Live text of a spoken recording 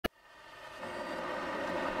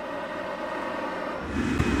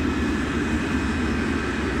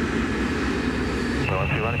So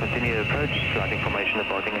 131, continue approach, starting formation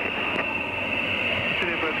reporting ahead.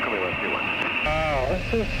 Continue approach, coming 131. Wow,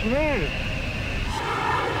 that's so smooth.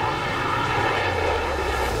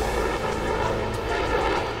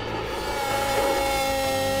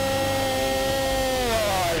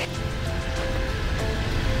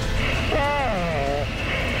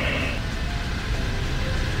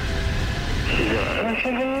 That's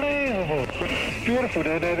unbelievable. It's beautiful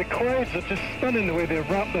down there. The clouds are just stunning the way they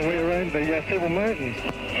wrap their way around the Table Mountains.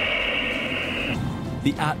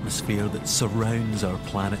 The atmosphere that surrounds our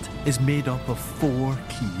planet is made up of 4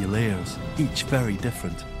 key layers, each very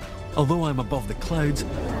different. Although I'm above the clouds,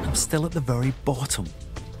 I'm still at the very bottom,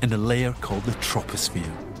 in a layer called the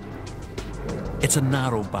troposphere. It's a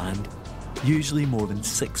narrow band, usually more than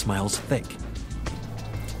 6 miles thick.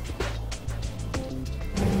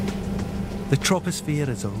 The troposphere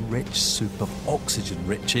is a rich soup of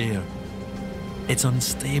oxygen-rich air. It's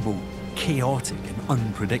unstable, chaotic and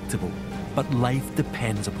unpredictable, but life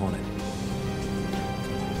depends upon it.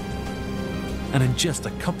 And in just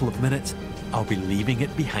a couple of minutes, I'll be leaving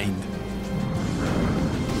it behind.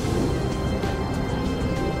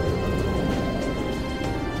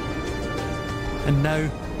 And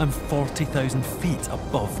now I'm 40,000 feet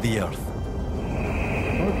above the Earth.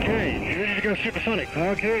 Okay, you ready to go supersonic?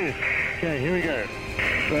 Okay. Okay, here we go.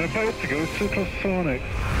 We're about to go supersonic.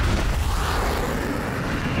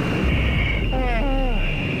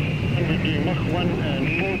 We're doing Mach 1 and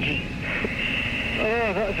 4G.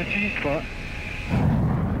 Oh, that was a G-spot.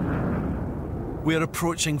 We're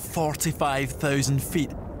approaching 45,000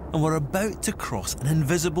 feet and we're about to cross an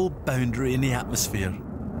invisible boundary in the atmosphere.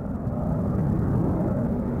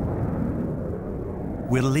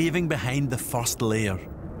 We're leaving behind the first layer,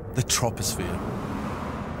 the troposphere,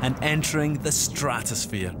 and entering the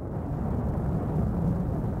stratosphere.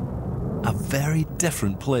 A very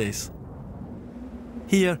different place.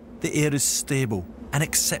 Here, the air is stable and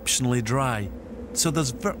exceptionally dry, so there's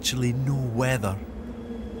virtually no weather.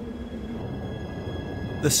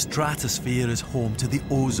 The stratosphere is home to the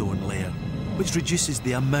ozone layer, which reduces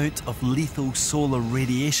the amount of lethal solar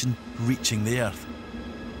radiation reaching the Earth.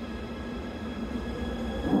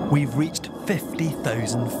 We've reached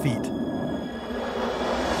 50,000 feet.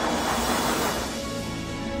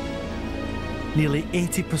 Nearly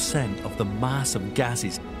 80% of the mass of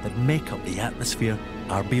gases that make up the atmosphere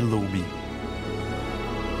are below me.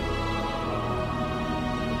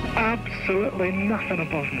 Absolutely nothing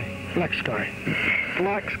above me. Black sky.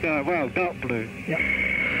 Black sky, wow, dark blue. Yep.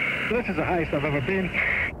 This is the highest I've ever been.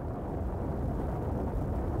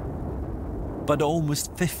 But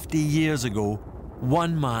almost 50 years ago,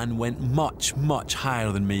 one man went much, much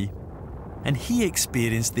higher than me, and he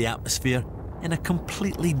experienced the atmosphere in a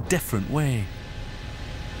completely different way.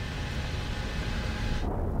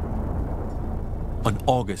 On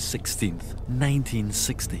August 16th,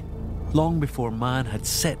 1960, long before man had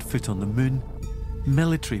set foot on the moon,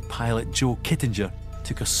 military pilot Joe Kittinger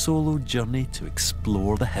took a solo journey to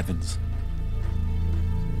explore the heavens.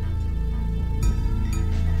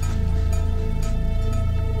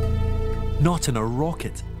 Not in a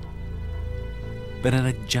rocket, but in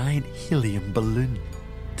a giant helium balloon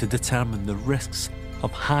to determine the risks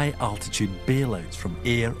of high-altitude bailouts from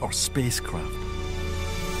air or spacecraft.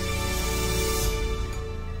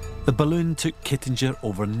 The balloon took Kittinger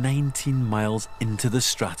over 19 miles into the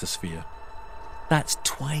stratosphere. That's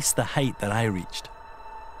twice the height that I reached.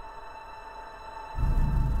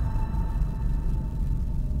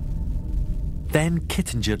 Then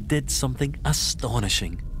Kittinger did something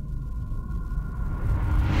astonishing.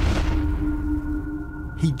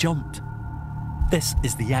 He jumped. This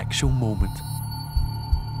is the actual moment.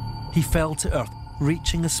 He fell to Earth,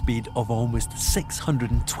 reaching a speed of almost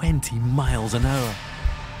 620 miles an hour.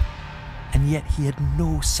 And yet he had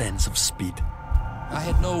no sense of speed. I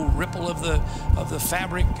had no ripple of the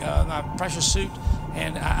fabric, my pressure suit,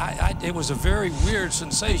 and it was a very weird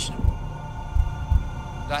sensation.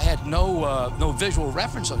 I had no visual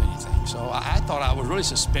reference on anything, so I thought I was really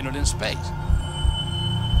suspended in space.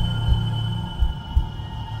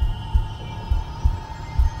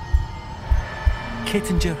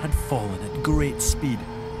 Kittinger had fallen at great speed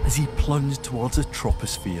as he plunged towards a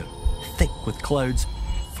troposphere, thick with clouds,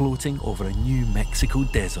 floating over a New Mexico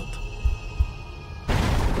desert.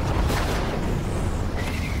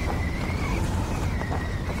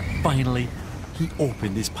 Finally, he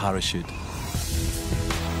opened his parachute.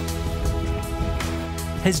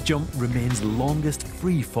 His jump remains the longest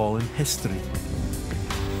free fall in history.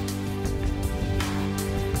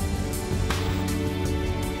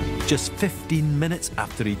 Just 15 minutes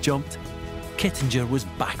after he jumped, Kittinger was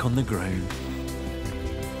back on the ground.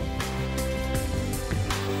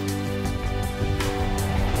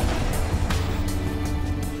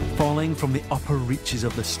 Falling from the upper reaches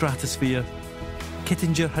of the stratosphere,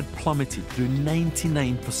 Kittinger had plummeted through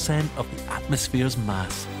 99% of the atmosphere's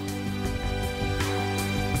mass.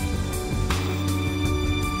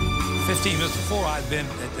 15 minutes before, I'd been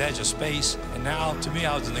at the edge of space, and now, to me,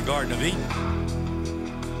 I was in the Garden of Eden.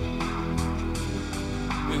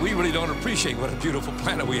 We really don't appreciate what a beautiful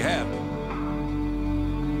planet we have.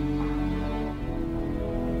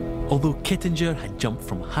 Although Kittinger had jumped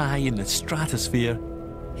from high in the stratosphere,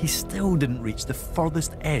 he still didn't reach the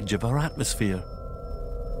furthest edge of our atmosphere.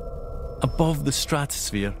 Above the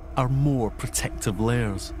stratosphere are more protective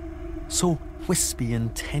layers, so wispy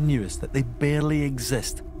and tenuous that they barely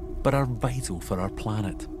exist, but are vital for our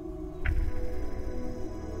planet.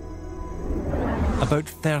 About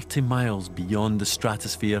 30 miles beyond the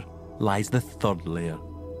stratosphere lies the third layer,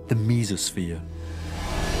 the mesosphere.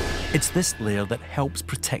 It's this layer that helps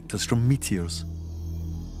protect us from meteors.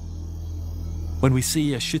 When we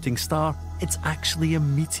see a shooting star, it's actually a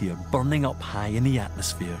meteor burning up high in the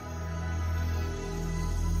atmosphere.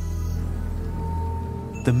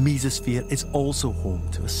 The mesosphere is also home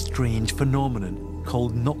to a strange phenomenon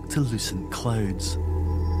called noctilucent clouds.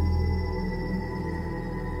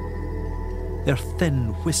 They're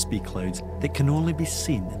thin, wispy clouds that can only be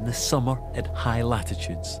seen in the summer at high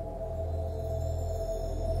latitudes.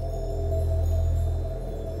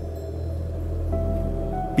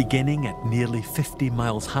 Beginning at nearly 50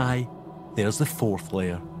 miles high, there's the fourth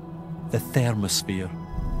layer, the thermosphere.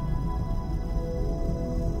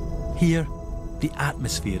 Here, the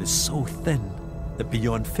atmosphere is so thin that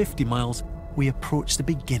beyond 50 miles, we approach the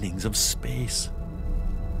beginnings of space.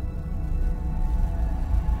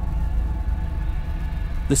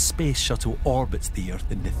 The space shuttle orbits the Earth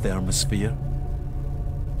in the thermosphere.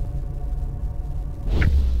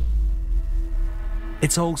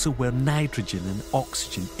 It's also where nitrogen and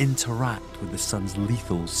oxygen interact with the sun's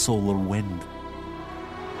lethal solar wind,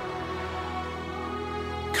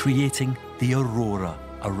 creating the aurora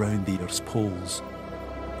around the Earth's poles.